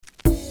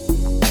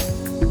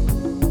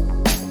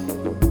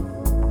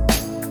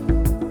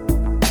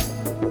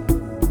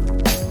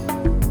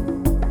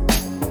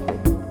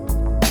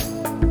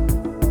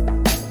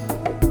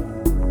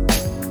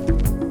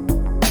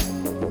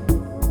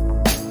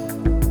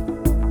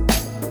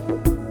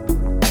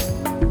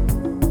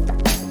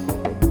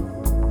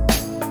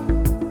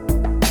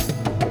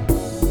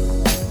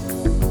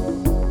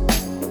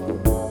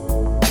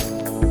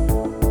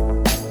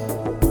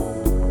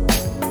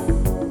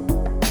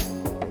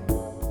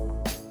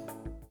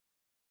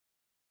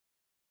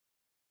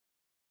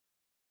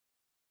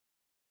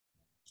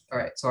All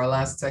right, so our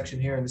last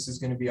section here, and this is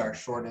going to be our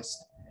shortest,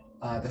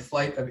 the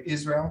flight of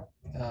Israel,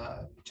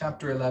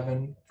 chapter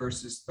 11,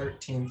 verses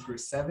 13 through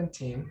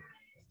 17.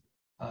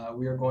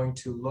 We are going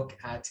to look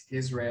at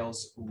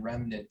Israel's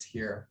remnant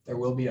here. There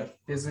will be a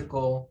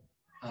physical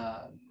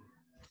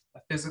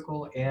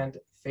and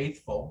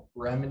faithful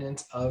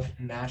remnant of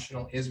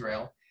national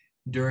Israel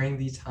during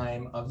the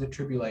time of the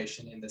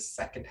tribulation in the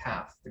second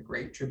half, the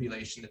great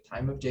tribulation, the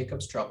time of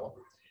Jacob's trouble.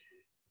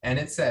 And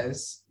it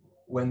says,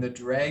 when the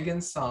dragon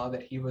saw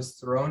that he was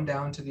thrown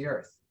down to the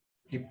earth,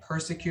 he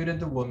persecuted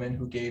the woman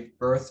who gave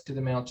birth to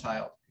the male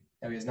child.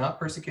 Now, he is not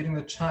persecuting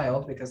the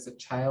child because the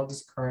child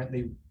is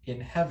currently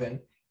in heaven,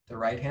 the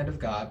right hand of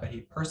God, but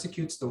he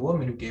persecutes the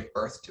woman who gave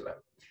birth to him.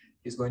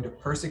 He's going to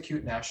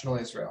persecute national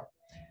Israel.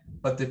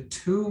 But the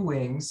two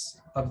wings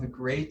of the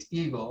great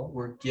eagle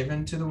were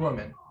given to the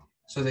woman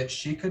so that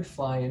she could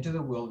fly into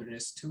the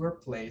wilderness to her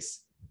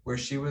place where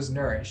she was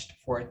nourished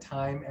for a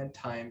time and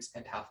times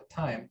and half a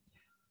time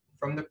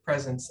from the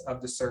presence of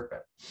the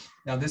serpent.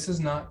 Now, this is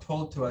not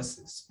told to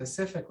us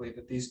specifically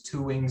that these two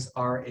wings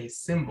are a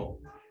symbol.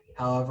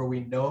 However,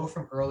 we know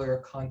from earlier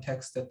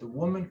context that the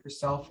woman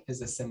herself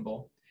is a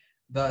symbol.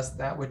 Thus,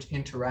 that which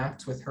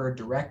interacts with her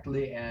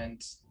directly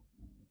and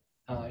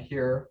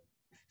here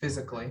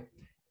physically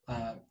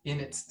in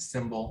its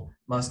symbol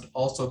must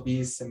also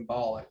be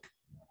symbolic.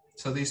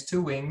 So these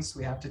two wings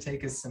we have to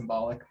take as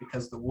symbolic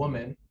because the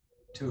woman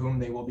to whom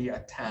they will be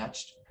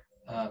attached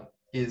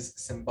is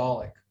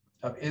symbolic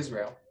of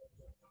Israel.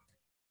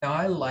 Now,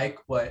 I like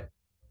what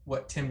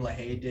Tim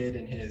LaHaye did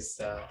in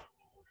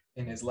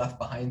his Left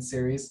Behind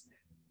series,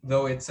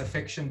 though it's a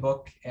fiction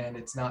book and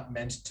it's not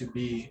meant to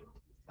be.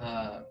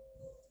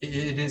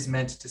 It is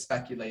meant to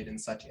speculate in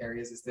such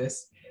areas as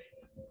this.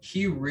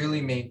 He really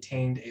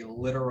maintained a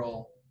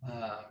literal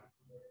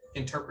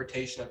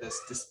interpretation of this,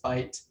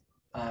 despite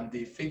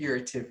the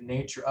figurative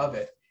nature of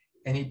it.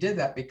 And he did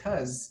that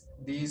because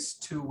these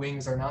two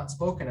wings are not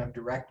spoken of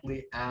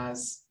directly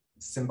as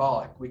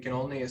symbolic. We can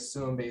only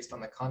assume based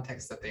on the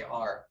context that they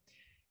are.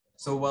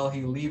 So while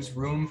he leaves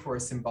room for a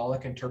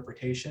symbolic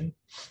interpretation,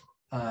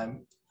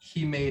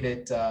 he made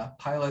it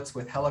pilots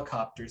with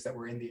helicopters that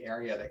were in the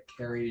area that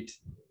carried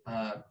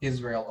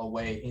Israel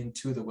away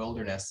into the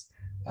wilderness.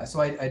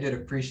 So I did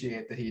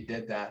appreciate that he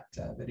did that,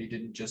 that he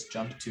didn't just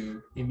jump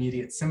to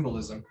immediate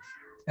symbolism.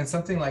 And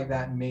something like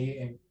that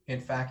may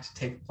in fact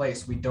take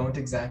place. We don't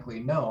exactly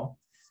know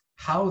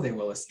how they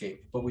will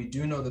escape, but we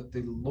do know that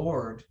the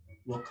Lord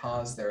will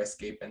cause their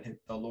escape and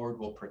the Lord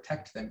will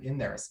protect them in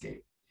their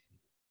escape.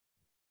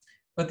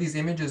 But these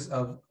images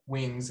of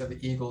wings of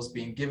the eagles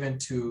being given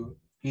to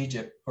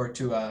Egypt or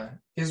to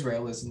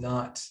Israel is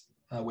not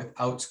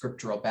without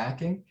scriptural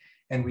backing.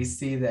 And we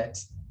see that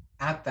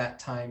at that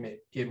time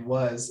it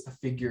was a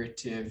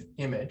figurative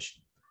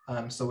image.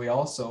 So we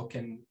also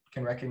can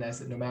recognize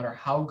that no matter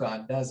how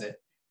God does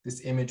it,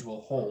 this image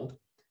will hold.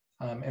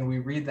 And we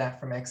read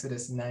that from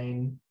Exodus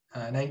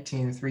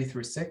 19, 3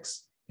 through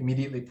 6,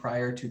 immediately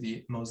prior to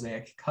the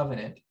Mosaic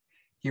covenant.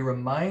 He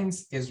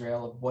reminds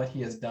Israel of what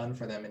he has done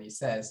for them. And he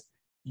says,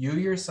 "You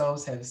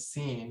yourselves have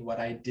seen what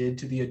I did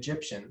to the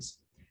Egyptians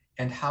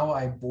and how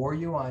I bore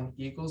you on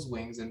eagle's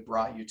wings and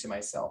brought you to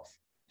myself."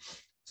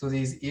 So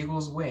these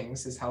eagle's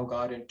wings is how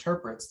God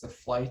interprets the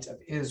flight of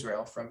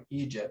Israel from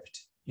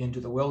Egypt into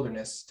the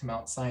wilderness to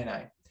Mount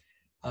Sinai.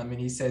 And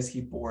he says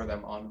he bore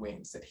them on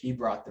wings, that he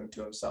brought them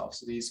to himself.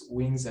 So these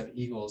wings of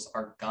eagles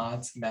are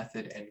God's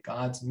method and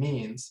God's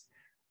means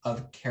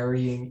of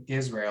carrying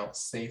Israel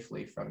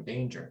safely from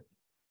danger.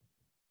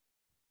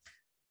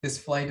 This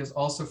flight is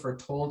also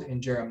foretold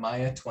in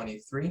Jeremiah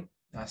 23.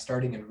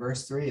 Starting in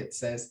verse 3, it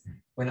says,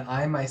 "When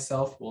I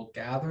myself will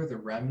gather the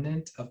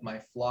remnant of my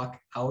flock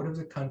out of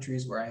the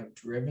countries where I have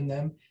driven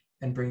them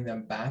and bring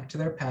them back to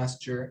their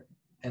pasture,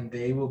 and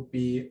they will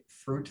be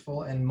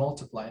fruitful and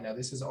multiply." Now,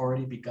 this has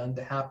already begun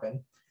to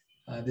happen.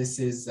 This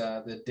is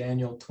the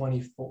Daniel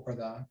 24 or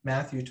the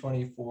Matthew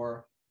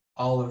 24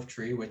 olive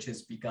tree, which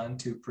has begun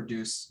to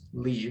produce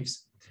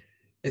leaves.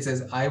 It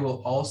says, "I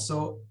will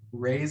also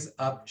raise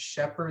up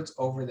shepherds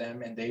over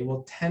them, and they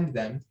will tend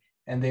them,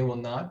 and they will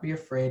not be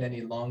afraid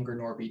any longer,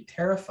 nor be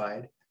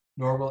terrified,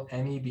 nor will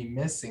any be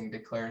missing,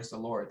 declares the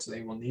Lord." So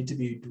they will need to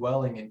be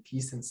dwelling in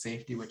peace and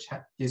safety, which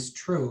is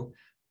true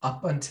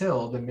up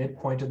until the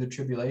midpoint of the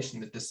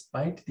tribulation, that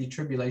despite the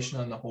tribulation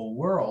on the whole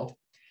world,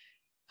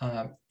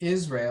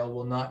 Israel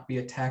will not be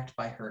attacked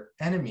by her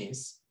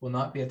enemies, will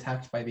not be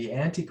attacked by the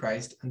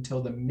Antichrist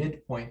until the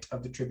midpoint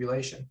of the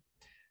tribulation.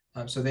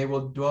 So they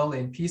will dwell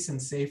in peace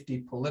and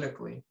safety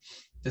politically,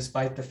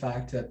 despite the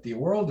fact that the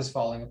world is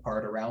falling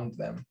apart around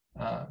them.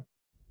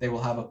 They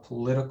will have a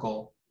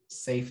political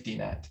safety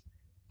net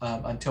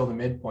until the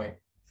midpoint.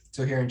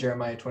 So here in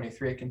Jeremiah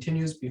 23, it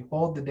continues,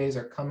 "Behold, the days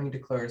are coming,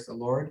 declares the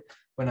Lord,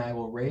 when I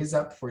will raise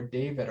up for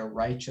David a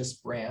righteous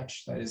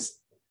branch," that is,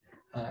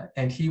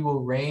 "and he will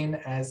reign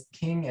as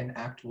king and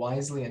act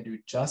wisely and do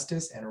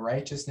justice and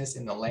righteousness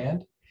in the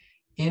land.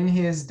 In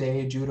his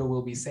day, Judah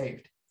will be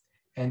saved,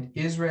 and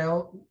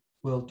Israel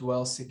will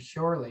dwell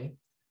securely,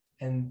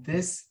 and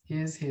this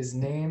is his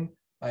name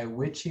by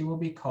which he will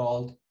be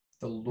called,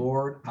 the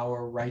Lord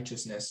our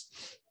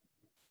righteousness.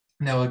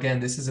 Now, again,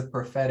 this is a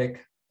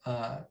prophetic,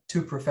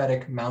 two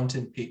prophetic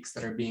mountain peaks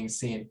that are being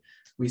seen.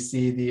 We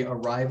see the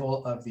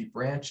arrival of the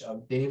branch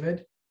of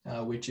David,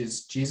 which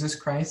is Jesus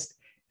Christ,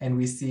 and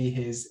we see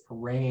his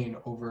reign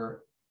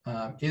over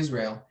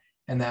Israel.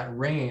 And that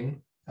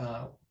reign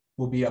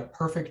will be a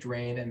perfect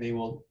reign, and they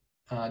will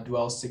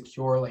dwell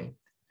securely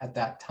at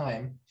that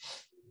time.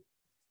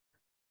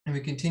 And we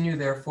continue,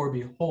 therefore,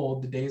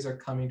 behold, the days are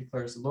coming,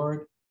 declares the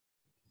Lord.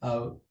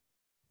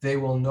 They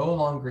will no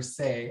longer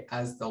say,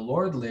 as the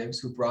Lord lives,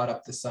 who brought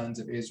up the sons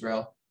of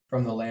Israel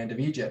from the land of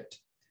Egypt,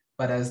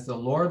 but as the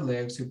Lord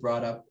lives, who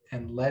brought up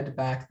and led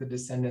back the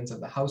descendants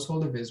of the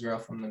household of Israel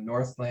from the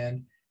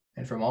northland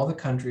and from all the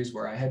countries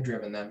where I had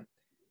driven them.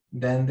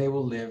 Then they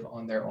will live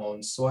on their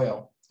own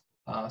soil.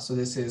 So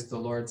this is the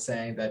Lord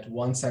saying that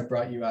once I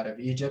brought you out of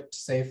Egypt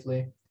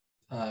safely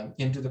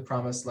into the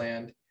promised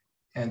land.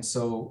 And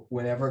so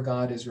whenever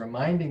God is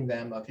reminding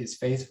them of his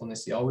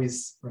faithfulness, he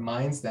always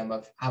reminds them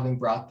of having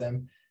brought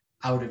them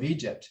out of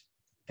Egypt.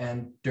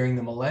 And during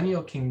the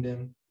millennial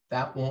kingdom,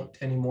 that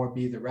won't anymore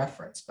be the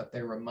reference, but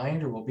their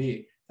reminder will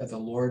be that the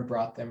Lord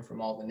brought them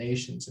from all the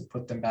nations and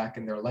put them back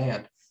in their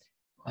land.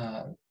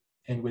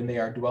 And when they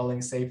are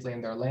dwelling safely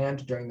in their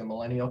land during the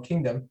millennial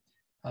kingdom,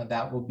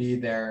 that will be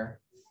their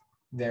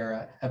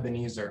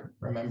Ebenezer,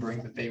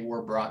 remembering that they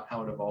were brought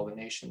out of all the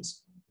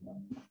nations.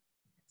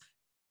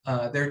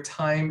 Their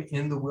time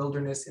in the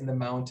wilderness, in the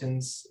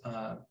mountains,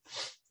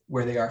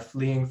 where they are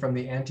fleeing from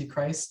the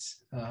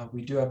Antichrist,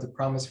 we do have the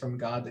promise from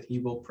God that he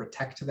will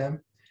protect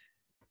them.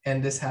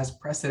 And this has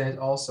precedent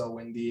also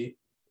when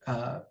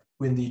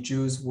the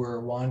Jews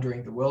were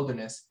wandering the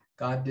wilderness,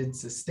 God did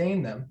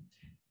sustain them.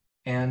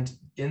 And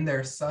in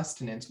their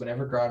sustenance,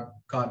 whenever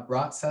God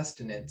brought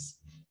sustenance,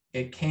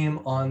 it came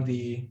on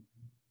the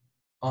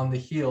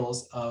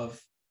heels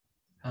of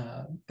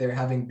their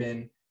having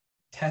been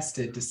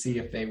tested to see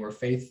if they were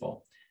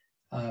faithful.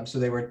 So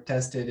they were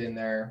tested in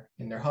their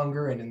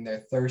hunger and in their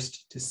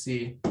thirst to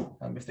see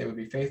if they would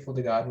be faithful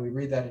to God. And we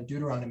read that in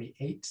Deuteronomy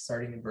 8,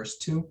 starting in verse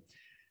 2.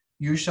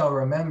 You shall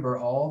remember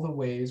all the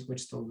ways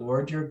which the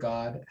Lord your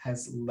God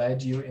has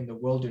led you in the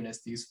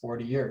wilderness these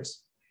 40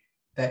 years,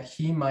 that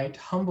he might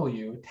humble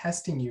you,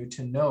 testing you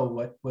to know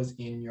what was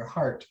in your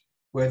heart,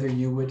 whether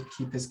you would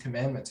keep his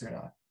commandments or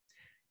not.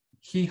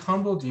 He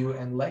humbled you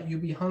and let you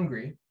be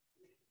hungry,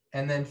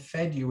 and then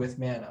fed you with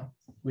manna,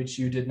 which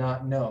you did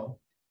not know,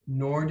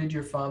 nor did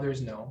your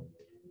fathers know,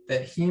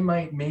 that he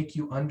might make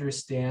you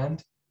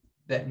understand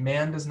that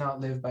man does not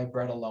live by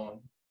bread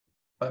alone,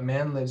 but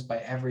man lives by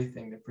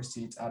everything that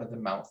proceeds out of the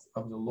mouth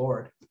of the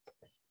Lord.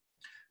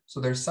 So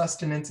their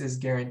sustenance is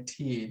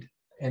guaranteed,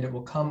 and it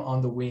will come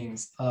on the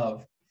wings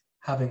of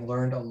having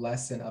learned a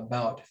lesson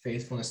about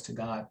faithfulness to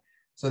God.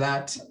 So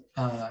that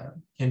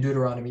in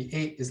Deuteronomy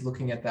 8 is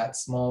looking at that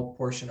small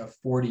portion of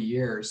 40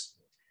 years,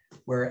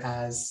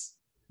 whereas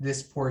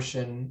this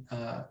portion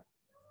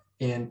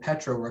in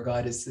Petra, where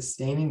God is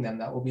sustaining them,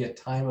 that will be a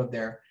time of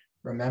their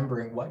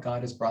remembering what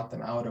God has brought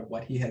them out of,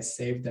 what he has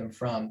saved them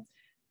from,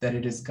 that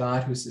it is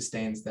God who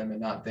sustains them and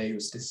not they who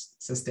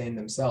sustain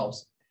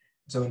themselves.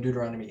 So in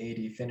Deuteronomy 8,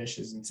 he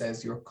finishes and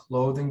says, your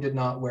clothing did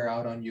not wear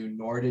out on you,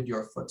 nor did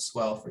your foot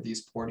swell for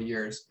these 40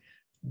 years.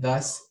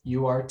 Thus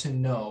you are to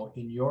know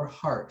in your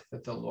heart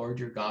that the Lord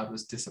your God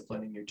was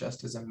disciplining you,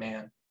 just as a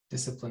man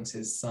disciplines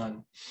his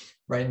son.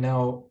 Right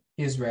now,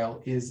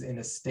 Israel is in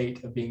a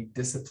state of being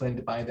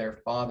disciplined by their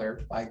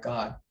father, by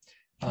God,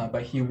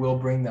 but he will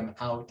bring them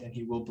out and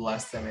he will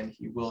bless them and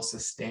he will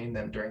sustain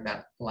them during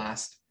that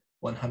last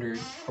 100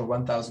 or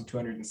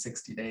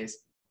 1,260 days.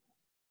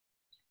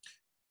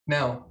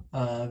 Now,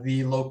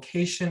 the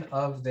location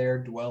of their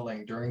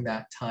dwelling during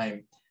that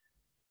time,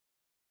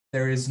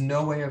 there is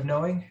no way of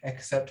knowing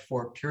except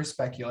for pure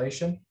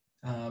speculation,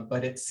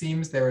 but it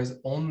seems there is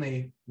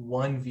only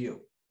one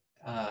view.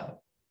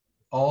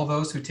 All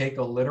those who take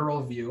a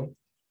literal view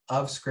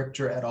of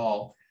scripture at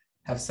all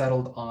have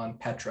settled on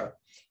Petra.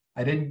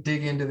 I didn't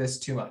dig into this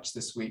too much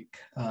this week.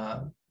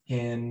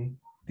 In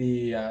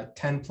the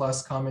 10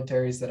 plus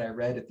commentaries that I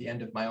read at the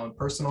end of my own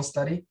personal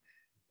study,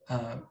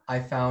 I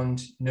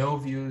found no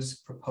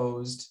views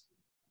proposed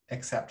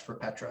except for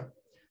Petra.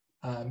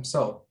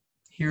 So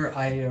here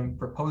I am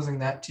proposing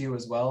that to you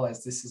as well,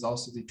 as this is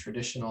also the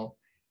traditional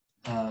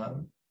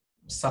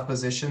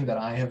supposition that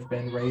I have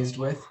been raised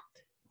with.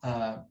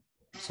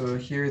 So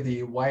here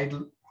the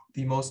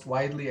most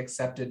widely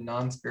accepted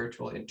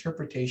non-spiritual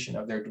interpretation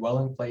of their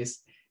dwelling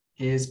place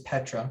is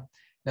Petra.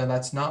 Now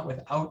that's not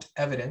without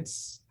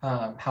evidence.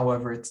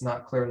 However, it's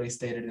not clearly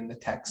stated in the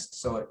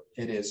text, so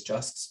it is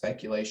just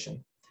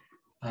speculation.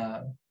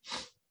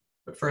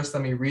 But first,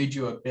 let me read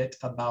you a bit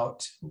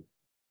about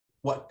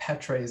what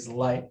Petra is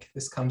like.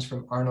 This comes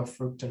from Arno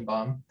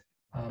Fruchtenbaum,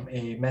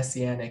 a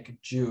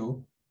Messianic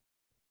Jew.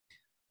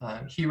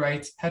 He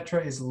writes,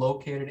 Petra is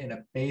located in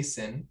a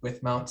basin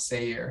with Mount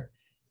Seir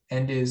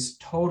and is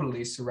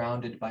totally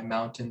surrounded by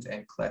mountains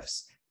and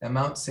cliffs. Now,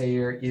 Mount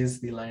Seir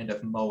is the land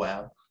of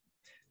Moab.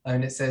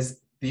 And it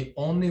says, The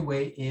only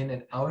way in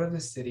and out of the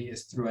city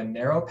is through a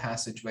narrow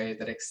passageway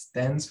that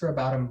extends for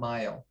about a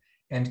mile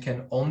and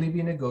can only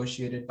be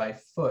negotiated by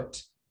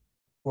foot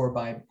or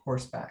by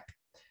horseback.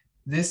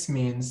 This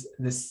means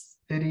the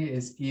city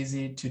is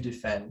easy to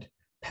defend.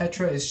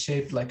 Petra is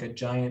shaped like a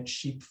giant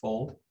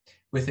sheepfold,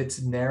 with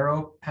its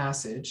narrow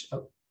passage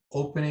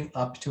opening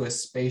up to a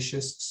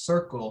spacious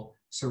circle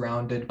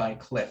surrounded by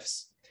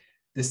cliffs.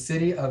 The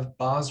city of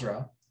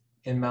Basra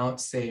in Mount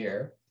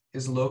Seir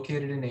is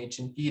located in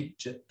ancient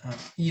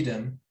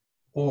Edom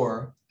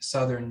or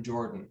southern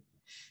Jordan.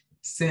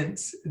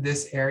 Since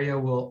this area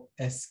will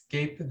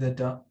escape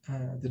the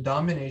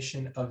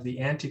domination of the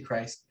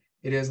Antichrist,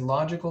 it is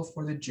logical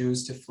for the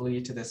Jews to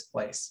flee to this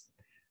place.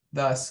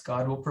 Thus,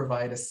 God will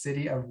provide a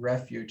city of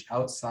refuge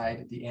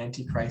outside the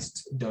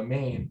Antichrist's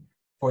domain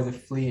for the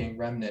fleeing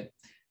remnant.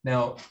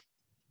 Now,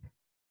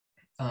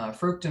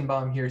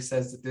 Fruchtenbaum here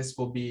says that this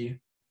will be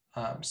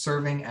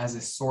serving as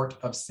a sort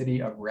of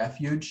city of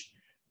refuge.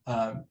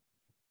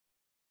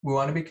 We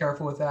want to be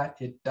careful with that.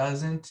 It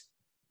doesn't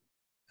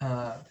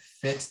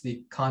fit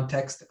the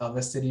context of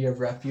a city of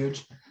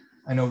refuge.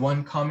 I know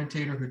one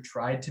commentator who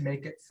tried to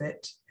make it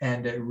fit,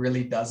 and it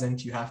really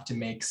doesn't. You have to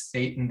make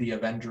Satan the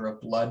avenger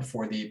of blood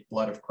for the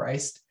blood of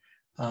Christ.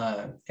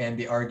 And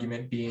the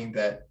argument being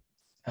that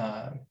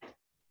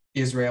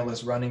Israel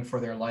is running for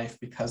their life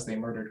because they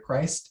murdered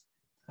Christ.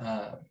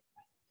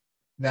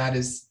 That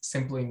is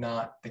simply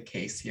not the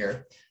case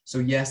here. So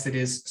yes, it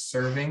is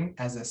serving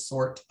as a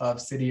sort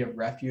of city of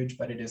refuge,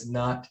 but it is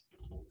not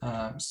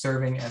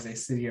serving as a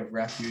city of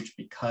refuge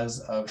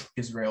because of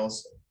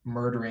Israel's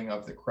murdering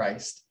of the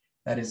Christ.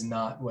 That is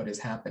not what is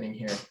happening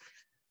here.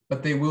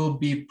 But they will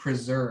be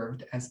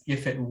preserved as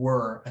if it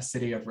were a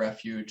city of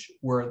refuge,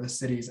 were the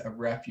cities of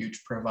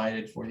refuge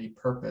provided for the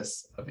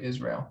purpose of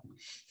Israel.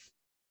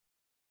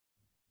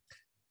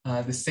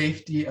 The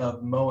safety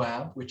of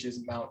Moab, which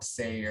is Mount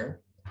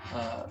Seir,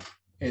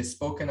 is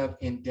spoken of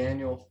in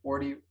Daniel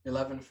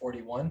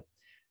 11:41.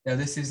 Now,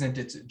 this isn't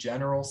its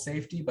general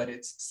safety, but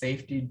it's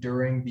safety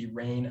during the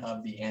reign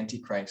of the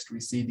Antichrist. We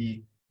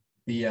see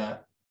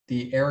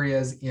the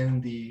areas in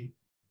the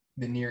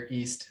Near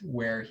East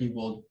where he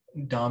will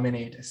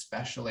dominate,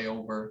 especially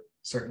over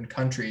certain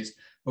countries.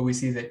 But we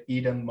see that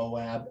Edom,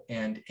 Moab,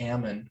 and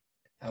Ammon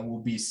will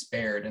be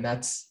spared, and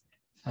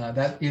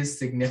that is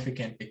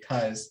significant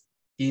because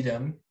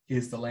Edom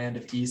is the land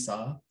of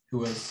Esau, who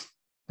was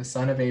the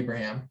son of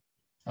Abraham,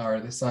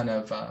 or the son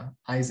of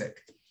Isaac,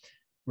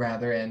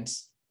 rather, and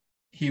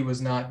he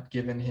was not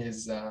given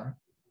his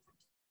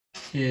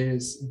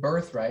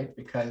birthright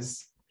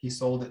because he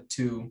sold it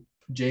to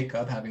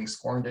Jacob, having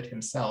scorned it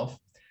himself.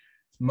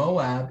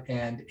 Moab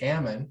and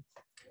Ammon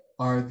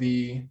are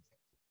the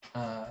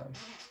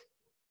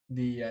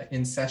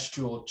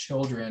incestual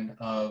children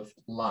of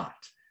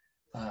Lot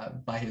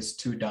by his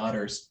two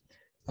daughters.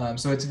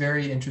 So it's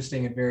very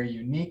interesting and very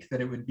unique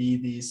that it would be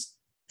these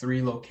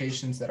three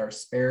locations that are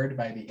spared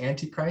by the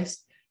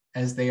Antichrist,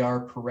 as they are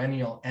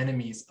perennial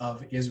enemies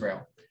of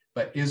Israel.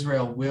 But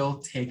Israel will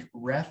take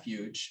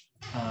refuge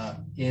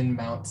in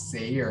Mount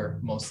Seir,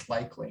 most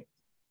likely,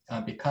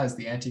 because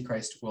the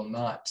Antichrist will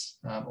not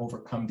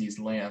overcome these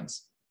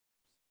lands.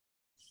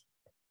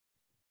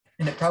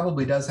 And it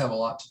probably does have a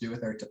lot to do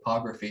with our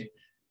topography.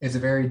 It's a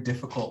very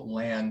difficult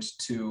land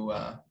to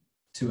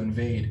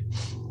invade.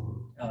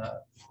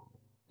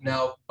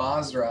 Now,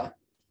 Basra,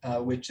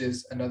 which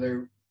is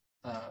another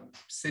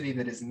city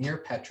that is near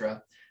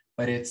Petra,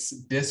 but its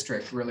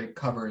district really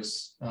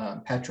covers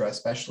Petra,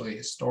 especially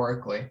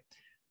historically.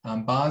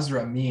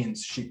 Basra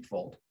means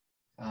sheepfold.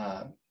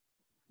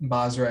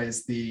 Basra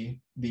is the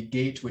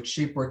gate which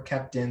sheep were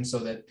kept in so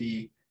that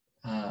the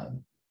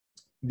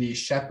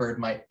shepherd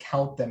might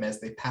count them as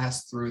they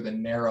pass through the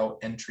narrow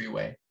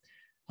entryway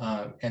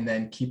and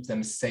then keep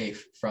them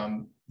safe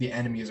from the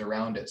enemies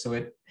around it. So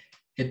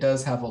it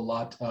does have a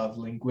lot of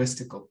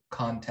linguistical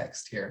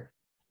context here.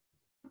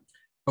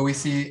 But we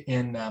see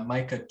in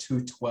Micah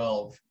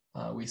 2:12,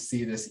 we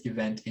see this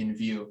event in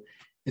view.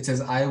 It says,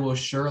 "I will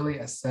surely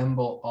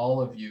assemble all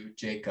of you,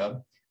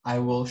 Jacob. I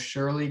will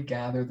surely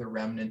gather the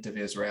remnant of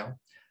Israel.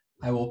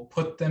 I will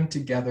put them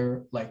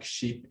together like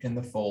sheep in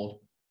the fold,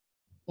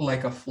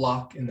 like a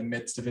flock in the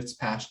midst of its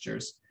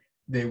pastures.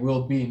 They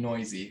will be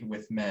noisy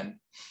with men."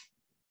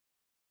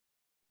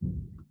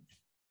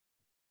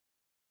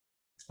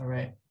 All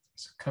right,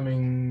 so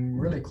coming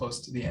really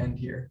close to the end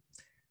here.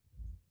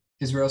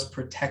 Israel's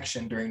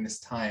protection during this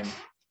time.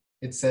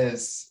 It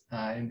says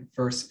in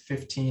verse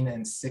 15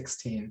 and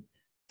 16,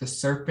 "The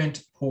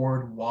serpent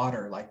poured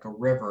water like a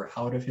river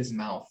out of his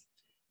mouth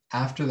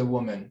after the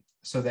woman,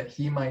 so that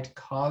he might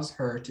cause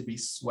her to be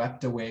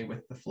swept away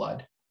with the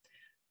flood.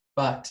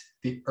 But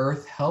the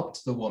earth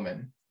helped the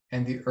woman,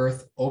 and the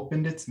earth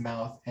opened its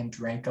mouth and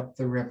drank up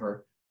the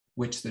river,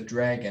 which the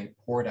dragon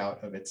poured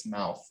out of its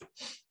mouth."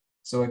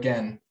 So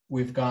again,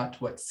 we've got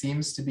what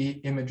seems to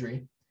be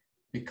imagery.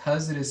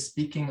 Because it is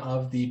speaking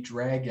of the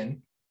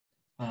dragon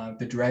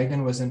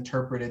was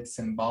interpreted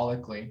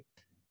symbolically.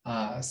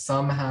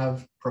 Some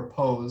have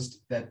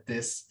proposed that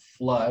this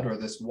flood or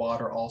this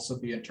water also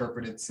be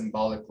interpreted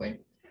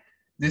symbolically.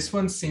 This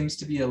one seems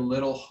to be a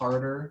little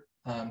harder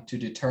to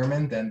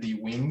determine than the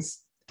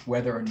wings,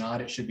 whether or not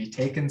it should be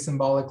taken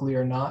symbolically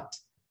or not.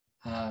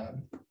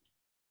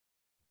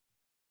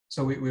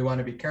 So we want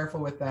to be careful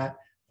with that.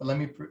 But let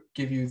me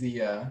give you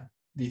the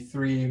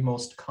three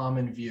most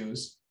common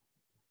views.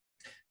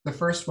 The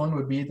first one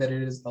would be that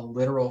it is a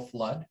literal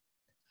flood.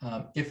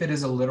 If it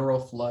is a literal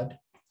flood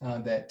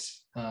that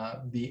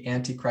the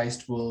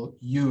Antichrist will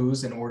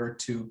use in order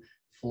to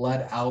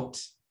flood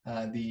out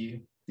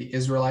the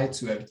Israelites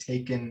who have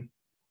taken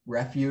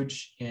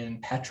refuge in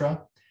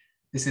Petra,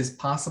 this is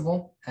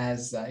possible,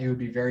 as it would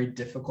be very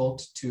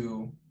difficult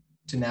to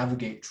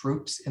navigate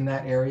troops in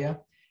that area.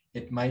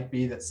 It might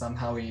be that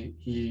somehow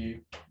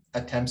he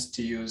attempts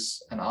to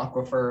use an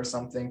aquifer or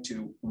something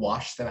to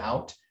wash them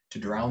out, to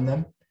drown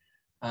them.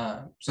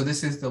 So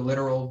this is the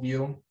literal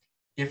view.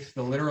 If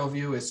the literal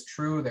view is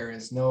true, there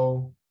is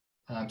no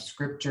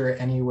scripture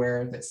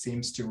anywhere that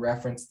seems to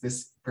reference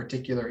this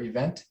particular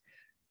event.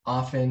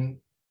 Often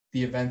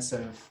the events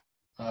of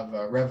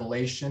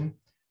Revelation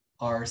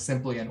are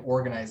simply an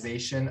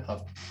organization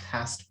of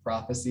past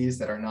prophecies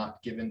that are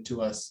not given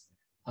to us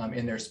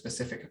in their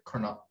specific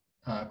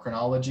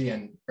chronology,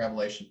 and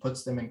Revelation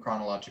puts them in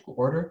chronological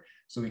order,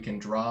 so we can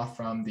draw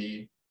from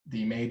the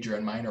major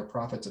and minor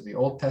prophets of the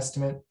Old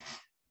Testament.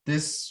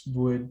 This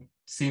would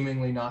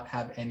seemingly not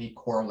have any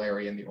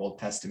corollary in the Old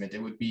Testament.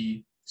 It would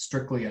be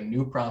strictly a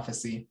new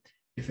prophecy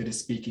if it is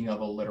speaking of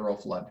a literal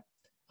flood.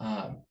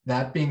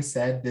 That being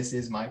said, this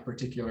is my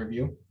particular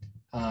view.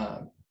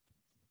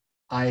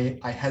 I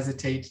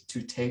hesitate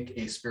to take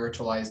a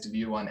spiritualized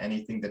view on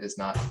anything that is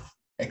not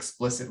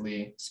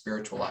explicitly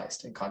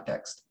spiritualized in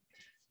context.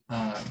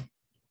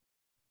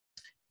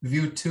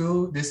 View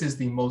 2, this is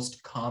the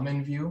most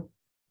common view.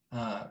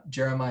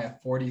 Jeremiah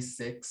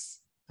 46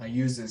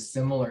 uses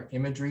similar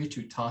imagery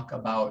to talk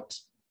about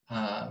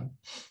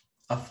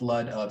a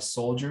flood of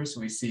soldiers.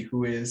 We see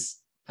who is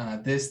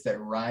this that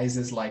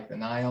rises like the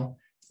Nile,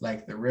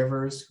 like the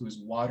rivers whose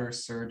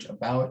waters surge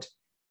about.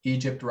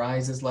 Egypt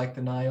rises like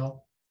the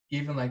Nile,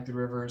 even like the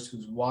rivers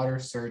whose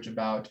waters surge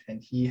about.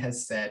 And he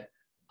has said,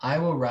 I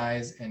will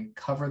rise and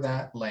cover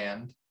that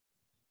land.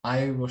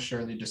 I will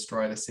surely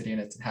destroy the city and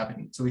its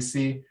inhabitants. So we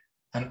see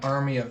an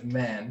army of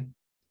men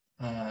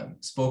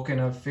spoken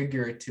of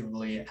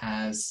figuratively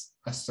as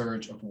a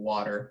surge of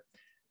water.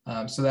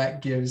 So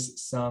that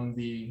gives some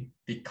the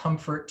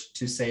comfort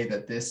to say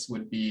that this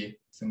would be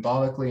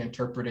symbolically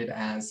interpreted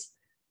as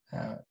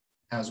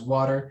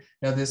water.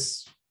 Now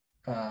this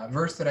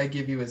verse that I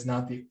give you is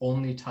not the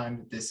only time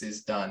that this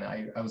is done.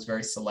 I was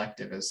very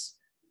selective as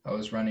I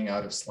was running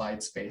out of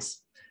slide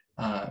space.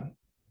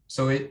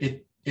 So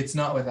it's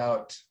not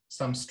without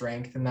some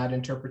strength in that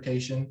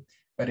interpretation.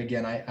 But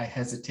again, I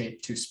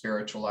hesitate to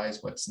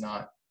spiritualize what's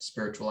not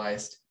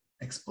spiritualized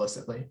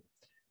explicitly.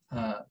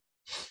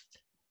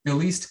 The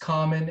least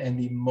common and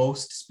the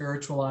most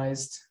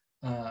spiritualized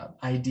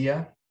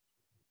idea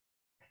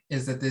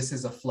is that this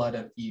is a flood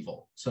of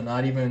evil. So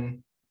not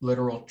even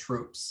literal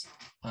troops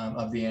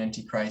of the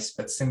Antichrist,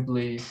 but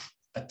simply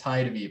a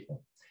tide of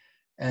evil.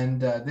 And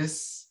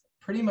this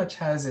pretty much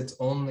has its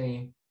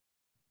only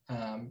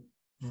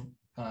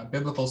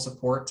biblical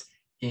support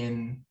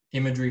in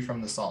imagery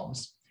from the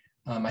Psalms.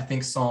 I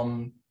think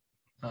Psalm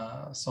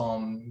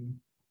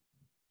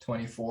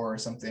 24 or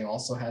something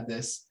also had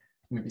this,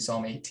 maybe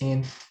Psalm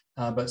 18,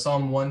 but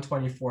Psalm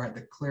 124 had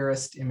the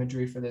clearest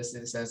imagery for this.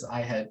 It says,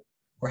 had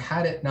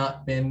it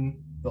not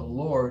been the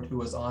Lord who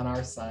was on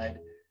our side,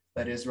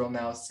 let Israel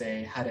now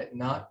say, had it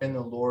not been the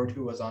Lord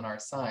who was on our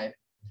side,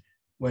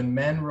 when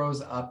men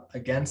rose up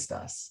against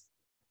us,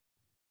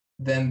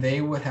 then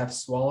they would have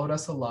swallowed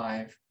us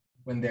alive.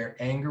 When their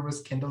anger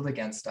was kindled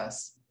against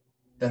us,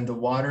 then the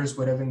waters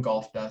would have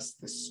engulfed us,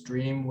 the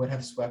stream would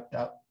have swept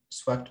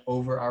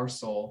over our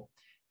soul,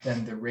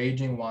 then the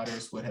raging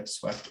waters would have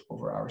swept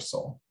over our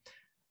soul.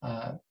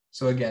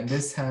 So again,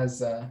 this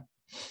has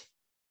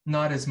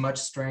not as much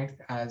strength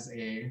as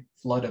a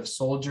flood of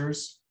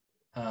soldiers,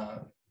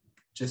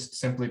 just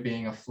simply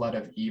being a flood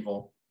of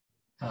evil.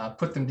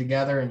 Put them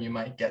together and you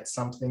might get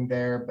something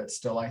there, but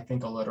still I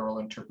think a literal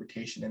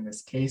interpretation in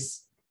this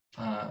case,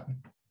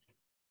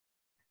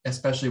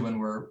 especially when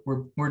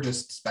we're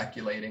just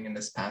speculating in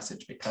this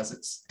passage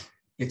because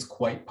it's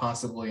quite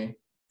possibly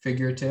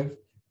figurative.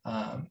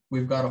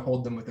 We've got to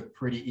hold them with a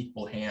pretty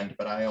equal hand,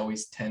 but I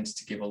always tend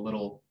to give a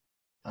little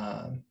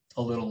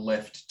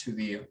lift to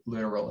the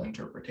literal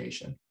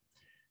interpretation.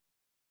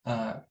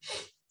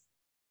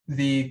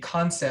 The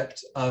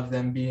concept of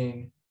them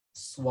being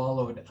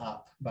swallowed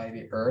up by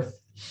the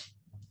earth,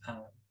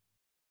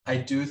 I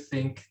do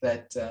think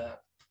that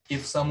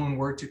if someone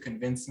were to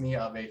convince me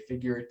of a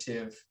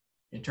figurative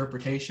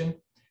interpretation,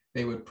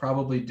 they would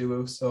probably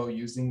do so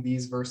using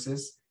these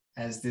verses,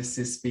 as this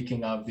is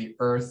speaking of the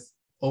earth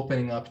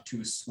opening up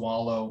to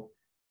swallow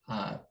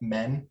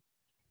men.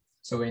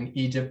 So in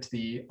Egypt,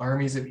 the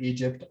armies of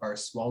Egypt are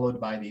swallowed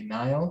by the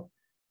Nile,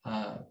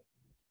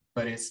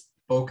 but it's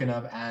spoken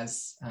of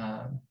as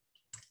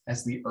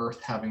the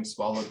earth having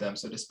swallowed them.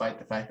 So despite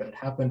the fact that it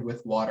happened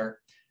with water,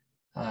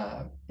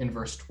 in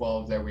verse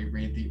 12 there we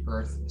read the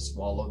earth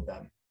swallowed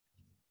them.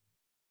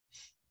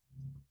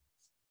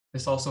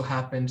 This also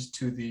happened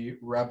to the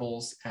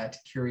rebels at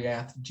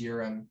Kiriath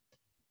Jearim,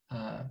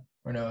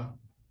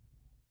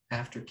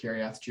 after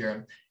Kiriath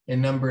Jearim,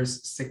 in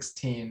Numbers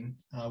 16,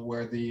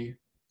 where the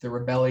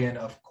rebellion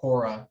of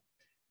Korah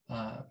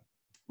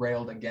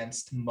railed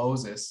against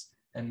Moses.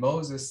 And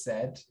Moses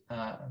said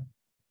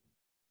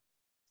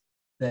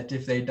that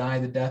if they die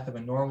the death of a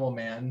normal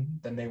man,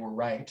 then they were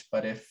right.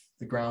 But if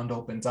the ground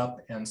opens up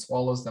and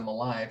swallows them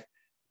alive,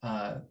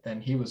 then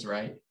he was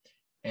right.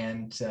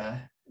 And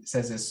it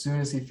says, as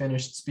soon as he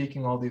finished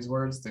speaking all these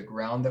words, the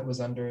ground that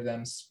was under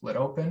them split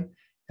open,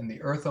 and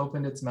the earth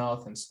opened its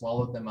mouth and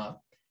swallowed them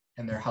up,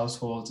 and their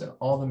households, and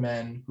all the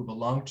men who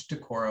belonged to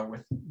Korah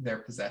with their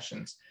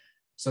possessions.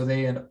 So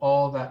they and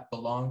all that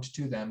belonged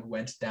to them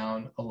went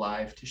down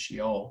alive to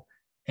Sheol,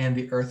 and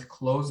the earth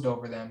closed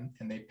over them,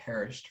 and they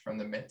perished from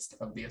the midst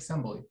of the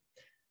assembly.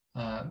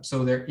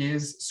 So there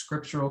is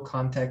scriptural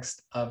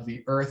context of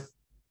the earth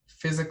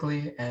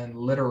physically and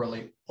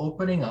literally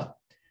opening up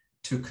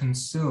to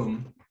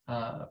consume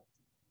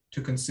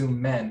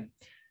men.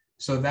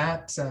 So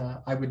that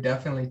I would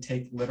definitely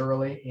take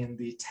literally in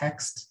the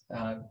text,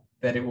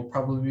 that it will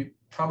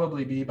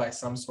probably be by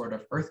some sort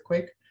of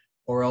earthquake,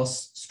 or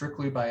else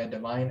strictly by a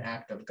divine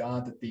act of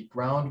God, that the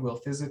ground will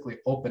physically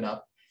open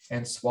up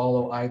and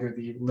swallow either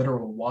the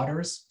literal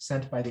waters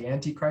sent by the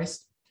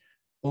Antichrist,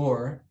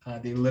 or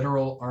the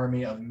literal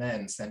army of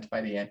men sent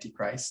by the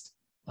Antichrist.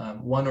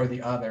 One or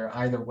the other,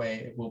 either way,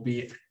 it will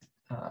be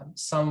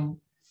some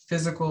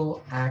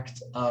physical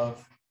act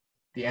of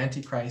the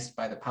Antichrist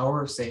by the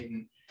power of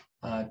Satan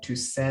to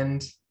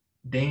send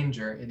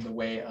danger in the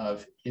way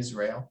of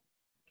Israel.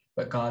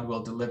 But God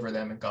will deliver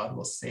them and God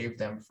will save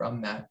them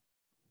from that.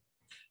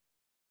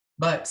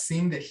 But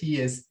seeing that he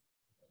is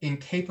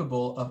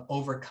incapable of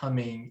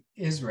overcoming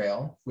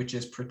Israel, which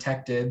is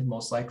protected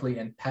most likely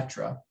in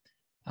Petra,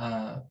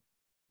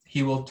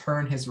 he will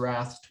turn his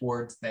wrath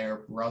towards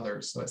their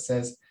brothers. So it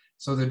says,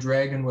 so the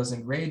dragon was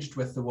enraged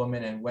with the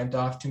woman and went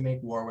off to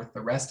make war with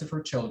the rest of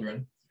her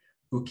children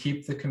who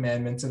keep the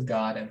commandments of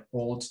God and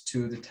hold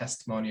to the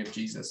testimony of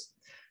Jesus.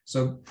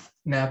 So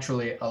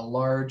naturally, a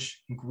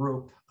large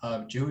group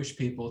of Jewish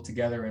people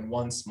together in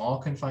one small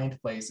confined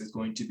place is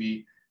going to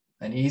be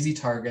an easy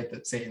target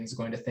that Satan's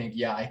going to think,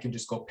 yeah, I can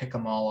just go pick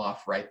them all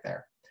off right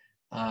there.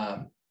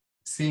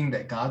 Seeing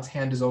that God's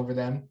hand is over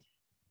them,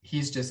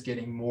 he's just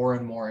getting more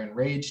and more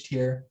enraged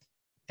here,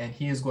 and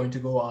he is going to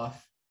go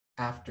off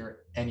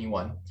after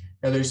anyone.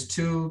 Now, there's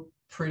two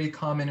pretty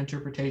common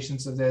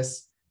interpretations of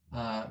this.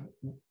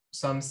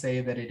 Some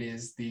say that it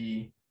is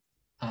the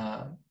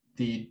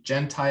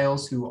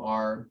Gentiles who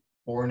are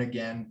born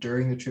again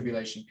during the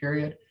tribulation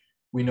period.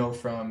 We know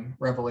from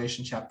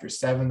Revelation chapter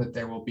 7 that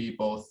there will be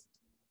both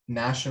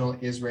national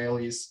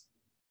Israelis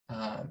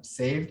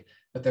saved,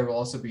 but there will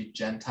also be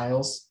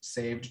Gentiles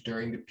saved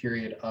during the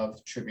period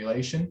of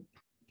tribulation.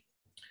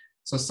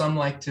 So some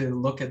like to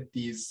look at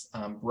these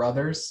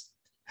brothers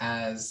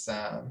as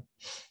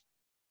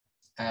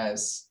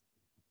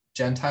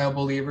Gentile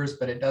believers,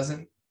 but it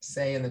doesn't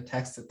say in the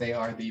text that they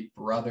are the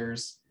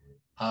brothers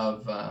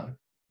of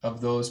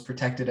those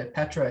protected at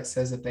Petra. It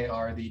says that they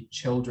are the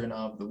children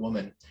of the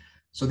woman.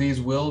 So these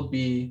will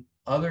be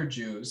other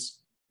Jews,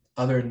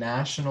 other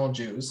national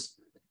Jews,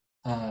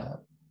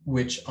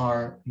 which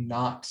are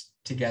not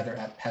together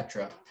at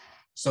Petra.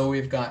 So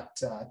we've got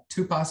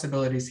two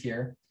possibilities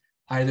here.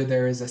 Either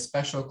there is a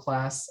special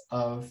class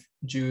of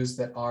Jews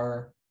that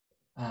are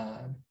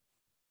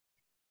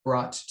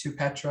brought to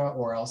Petra,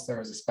 or else there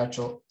is a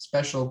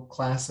special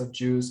class of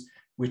Jews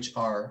which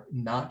are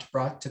not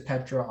brought to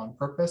Petra on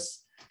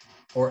purpose,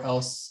 or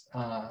else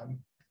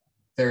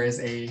there is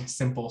a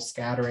simple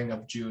scattering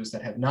of Jews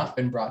that have not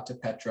been brought to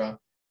Petra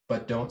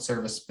but don't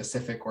serve a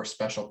specific or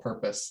special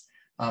purpose.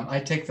 I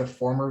take the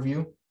former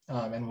view,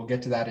 and we'll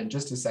get to that in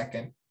just a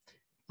second.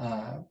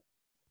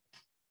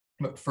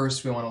 But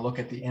first, we want to look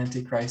at the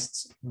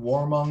Antichrist's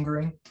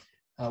warmongering.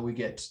 We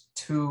get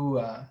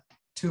two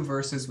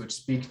verses which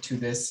speak to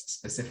this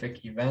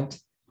specific event.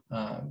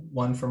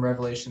 One from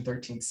Revelation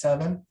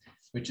 13:7,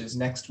 which is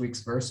next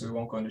week's verse, so we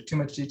won't go into too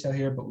much detail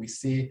here, but we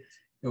see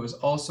it was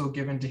also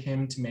given to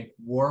him to make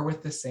war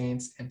with the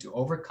saints and to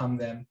overcome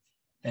them,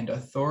 and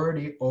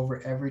authority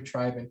over every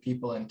tribe and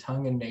people and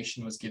tongue and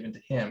nation was given to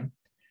him.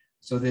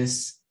 So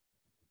this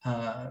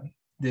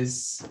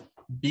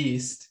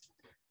beast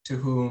to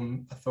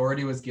whom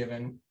authority was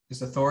given,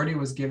 this authority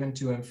was given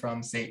to him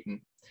from Satan.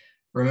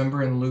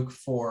 Remember in Luke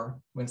 4,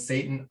 when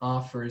Satan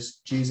offers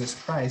Jesus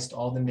Christ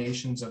all the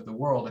nations of the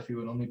world if he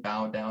would only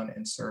bow down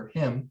and serve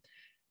him,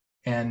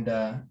 and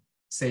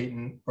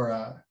Satan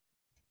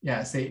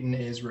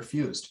is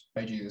refused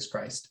by Jesus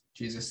Christ.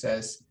 Jesus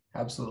says,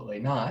 absolutely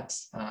not.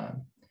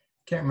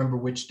 Can't remember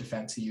which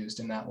defense he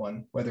used in that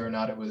one, whether or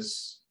not it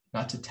was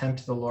not to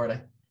tempt the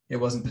Lord. It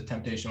wasn't the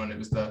temptation one, it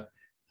was the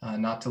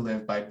not to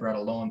live by bread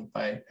alone, but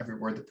by every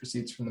word that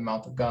proceeds from the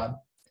mouth of God.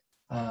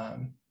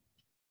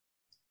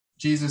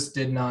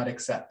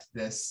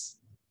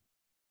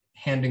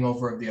 handing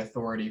over of the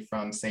authority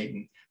from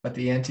Satan, but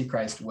the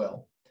Antichrist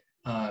will.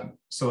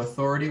 So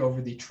authority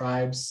over the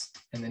tribes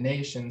and the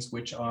nations,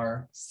 which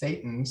are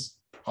Satan's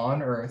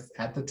on earth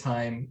at the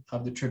time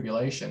of the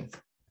tribulation,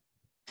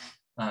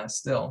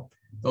 still,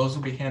 those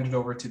will be handed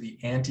over to the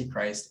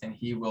Antichrist, and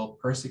he will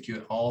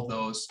persecute all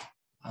those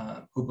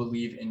who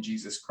believe in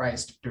Jesus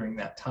Christ during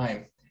that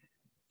time.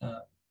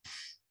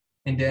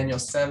 In Daniel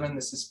 7,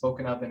 this is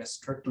spoken of in a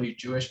strictly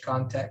Jewish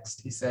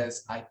context. He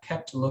says, I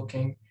kept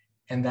looking,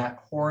 and that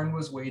horn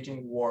was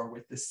waging war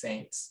with the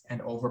saints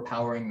and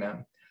overpowering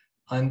them,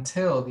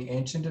 until the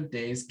Ancient of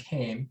Days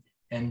came,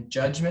 and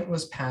judgment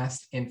was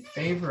passed in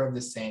favor of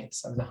the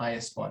saints of the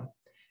Highest One.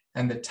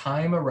 And the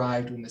time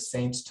arrived when the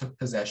saints took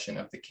possession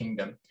of the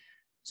kingdom.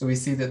 So we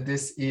see that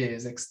this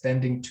is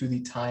extending to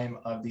the time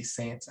of the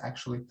saints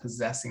actually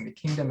possessing the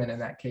kingdom. And in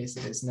that case,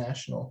 it is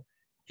national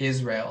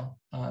Israel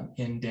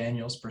in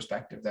Daniel's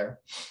perspective there.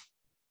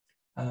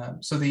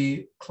 So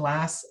the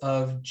class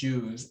of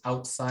Jews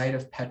outside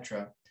of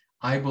Petra,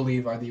 I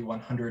believe, are the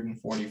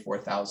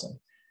 144,000.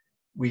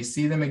 We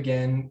see them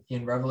again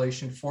in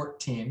Revelation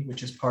 14,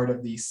 which is part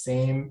of the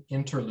same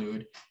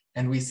interlude,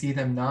 and we see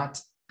them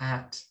not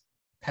at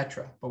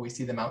Petra, but we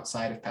see them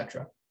outside of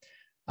Petra.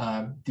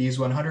 These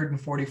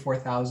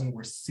 144,000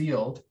 were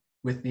sealed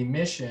with the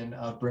mission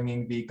of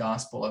bringing the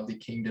gospel of the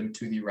kingdom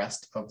to the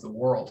rest of the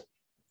world.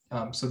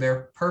 So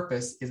their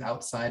purpose is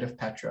outside of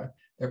Petra.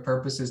 Their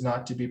purpose is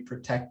not to be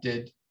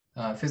protected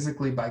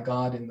physically by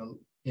God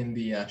in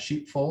the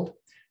sheepfold,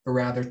 but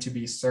rather to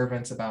be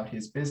servants about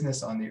his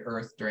business on the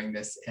earth during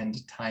this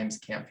end times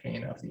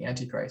campaign of the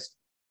Antichrist.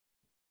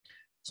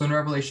 So in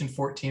Revelation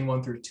 14,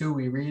 1-2,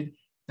 we read,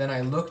 Then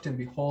I looked, and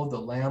behold, the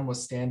Lamb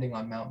was standing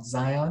on Mount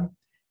Zion,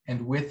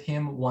 and with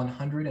him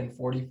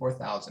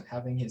 144,000,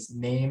 having his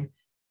name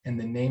and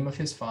the name of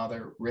his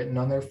Father written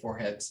on their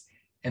foreheads.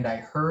 And I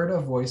heard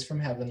a voice from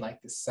heaven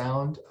like the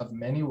sound of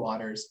many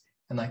waters,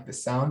 and like the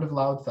sound of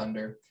loud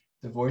thunder.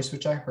 The voice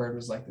which I heard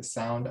was like the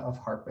sound of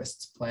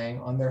harpists playing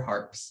on their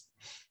harps.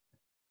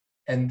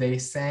 And they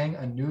sang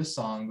a new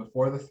song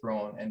before the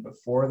throne and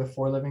before the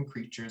four living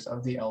creatures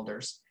of the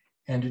elders.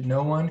 And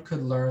no one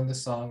could learn the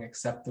song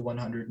except the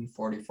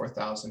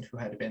 144,000 who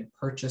had been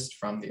purchased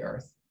from the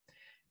earth.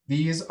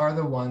 These are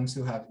the ones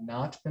who have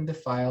not been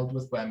defiled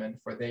with women,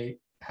 for they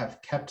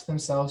have kept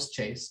themselves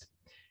chaste.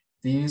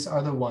 These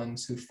are the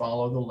ones who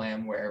follow the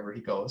Lamb wherever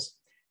he goes.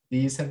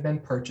 These have been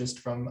purchased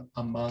from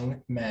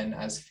among men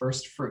as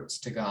first fruits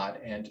to God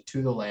and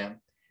to the Lamb,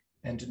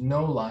 and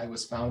no lie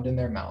was found in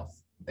their mouth.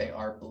 They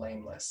are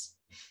blameless.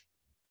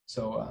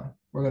 So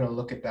we're going to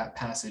look at that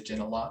passage in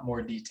a lot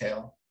more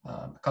detail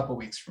a couple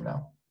weeks from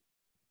now.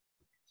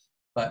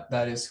 But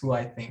that is who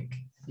I think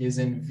is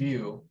in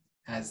view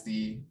as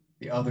the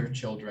other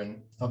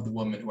children of the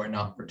woman who are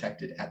not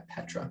protected at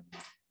Petra.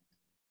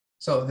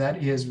 So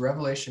that is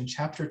Revelation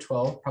chapter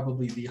 12,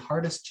 probably the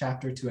hardest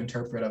chapter to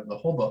interpret of the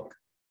whole book.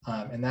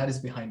 And that is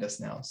behind us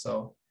now.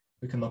 So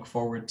we can look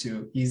forward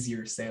to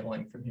easier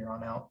sailing from here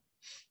on out.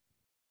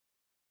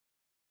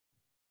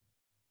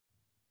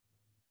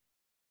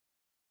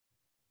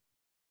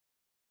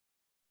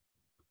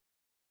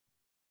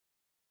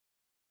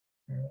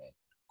 All right.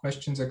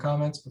 Questions or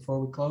comments before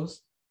we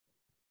close?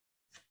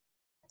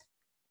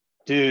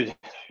 Dude,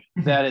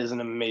 that is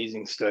an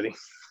amazing study.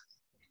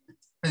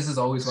 This is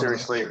always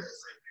seriously.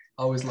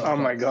 Always love. Oh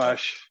my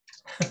gosh.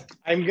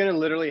 I'm gonna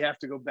literally have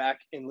to go back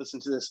and listen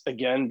to this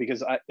again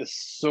because there's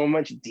so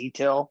much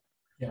detail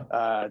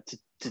to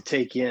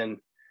take in.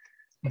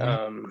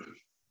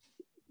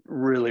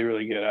 Really,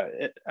 really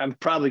good. I'm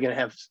probably gonna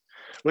have,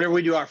 whenever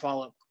we do our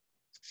follow-up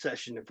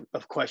session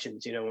of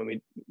questions, you know, when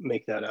we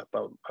make that up,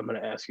 I'm gonna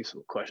ask you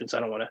some questions. I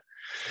don't want to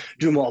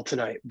do them all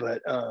tonight,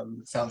 but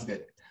sounds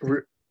good.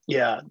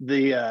 Yeah,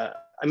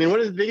 I mean, one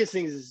of the biggest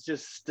things is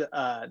just that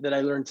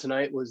I learned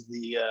tonight was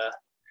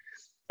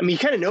I mean, you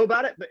kind of know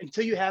about it, but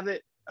until you have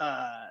it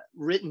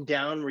written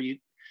down, where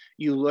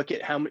you look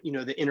at how, you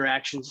know, the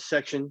interactions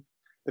section,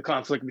 the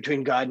conflict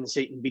between God and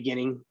Satan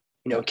beginning,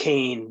 you know,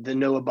 Cain, the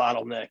Noah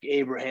bottleneck,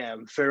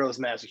 Abraham, Pharaoh's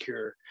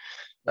massacre,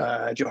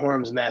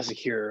 Jehoram's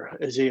massacre,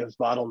 Isaiah's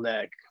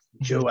bottleneck,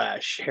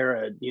 Joash,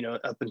 Herod, you know,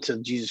 up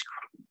until Jesus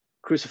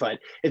crucified.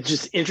 It's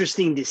just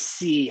interesting to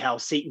see how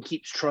Satan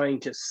keeps trying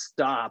to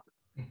stop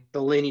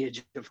the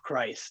lineage of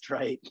Christ,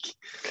 right?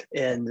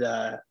 And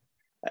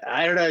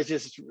I don't know,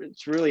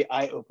 it's really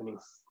eye-opening.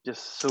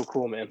 Just so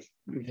cool, man.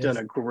 You've done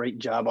a great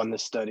job on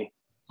this study.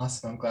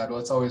 Awesome. I'm glad. Well,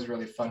 it's always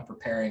really fun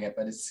preparing it,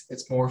 but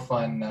it's more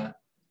fun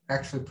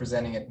actually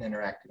presenting it and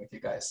interacting with you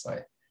guys. So I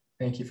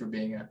thank you for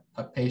being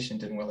a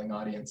patient and willing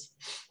audience.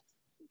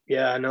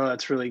 Yeah, no,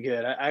 that's really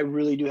good. I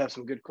really do have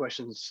some good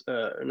questions,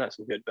 not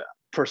some good, but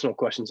personal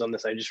questions on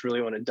this. I just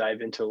really want to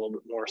dive into a little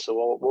bit more.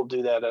 So we'll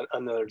do that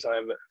another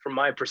time. But from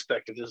my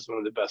perspective, this is one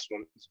of the best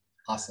ones.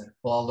 Awesome.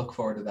 Well, I'll look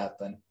forward to that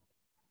then.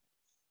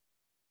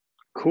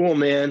 Cool,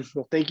 man.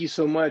 Well, thank you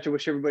so much. I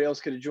wish everybody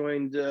else could have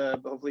joined, but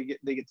hopefully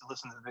they get to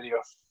listen to the video.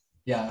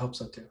 Yeah, I hope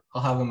so too.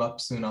 I'll have them up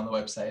soon on the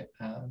website.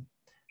 All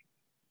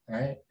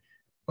right.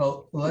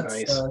 Well, let's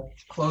Nice.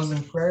 close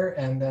in prayer,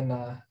 and then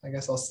I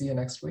guess I'll see you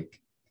next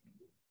week.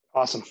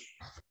 Awesome.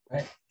 All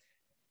right.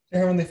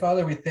 Dear Heavenly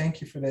Father, we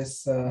thank you for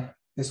this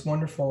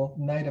wonderful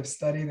night of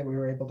study that we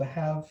were able to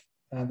have,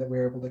 that we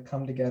were able to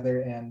come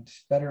together and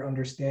better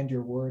understand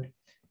your word.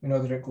 We know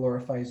that it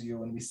glorifies you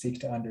when we seek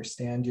to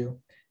understand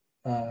you.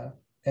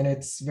 And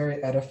it's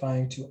very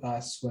edifying to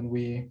us when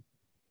we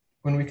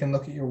can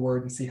look at your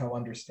word and see how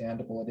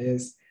understandable it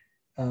is.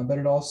 But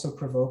it also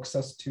provokes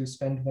us to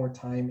spend more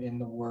time in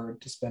the word,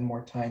 to spend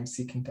more time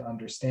seeking to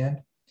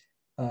understand.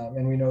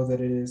 And we know that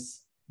it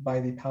is by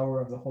the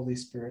power of the Holy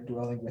Spirit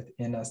dwelling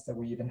within us that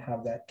we even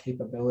have that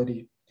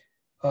capability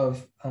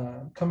of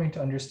coming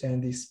to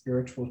understand these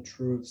spiritual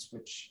truths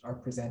which are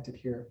presented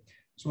here.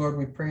 So Lord,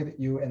 we pray that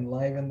you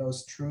enliven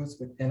those truths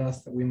within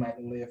us, that we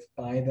might live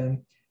by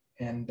them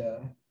and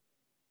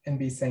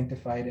be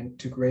sanctified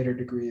to greater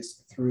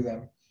degrees through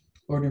them.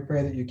 Lord, we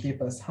pray that you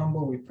keep us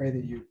humble. We pray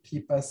that you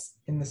keep us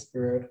in the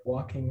Spirit,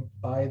 walking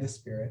by the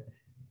Spirit,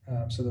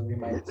 so that we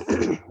might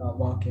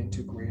walk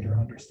into greater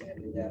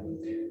understanding yet.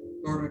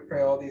 Lord, we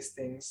pray all these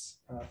things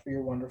for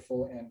your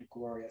wonderful and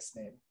glorious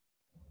name.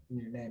 In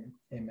your name,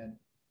 amen.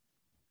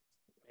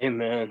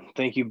 Amen.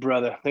 Thank you,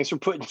 brother. Thanks for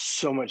putting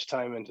so much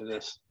time into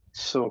this.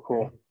 So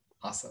cool.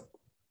 Awesome.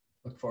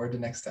 Look forward to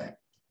next time.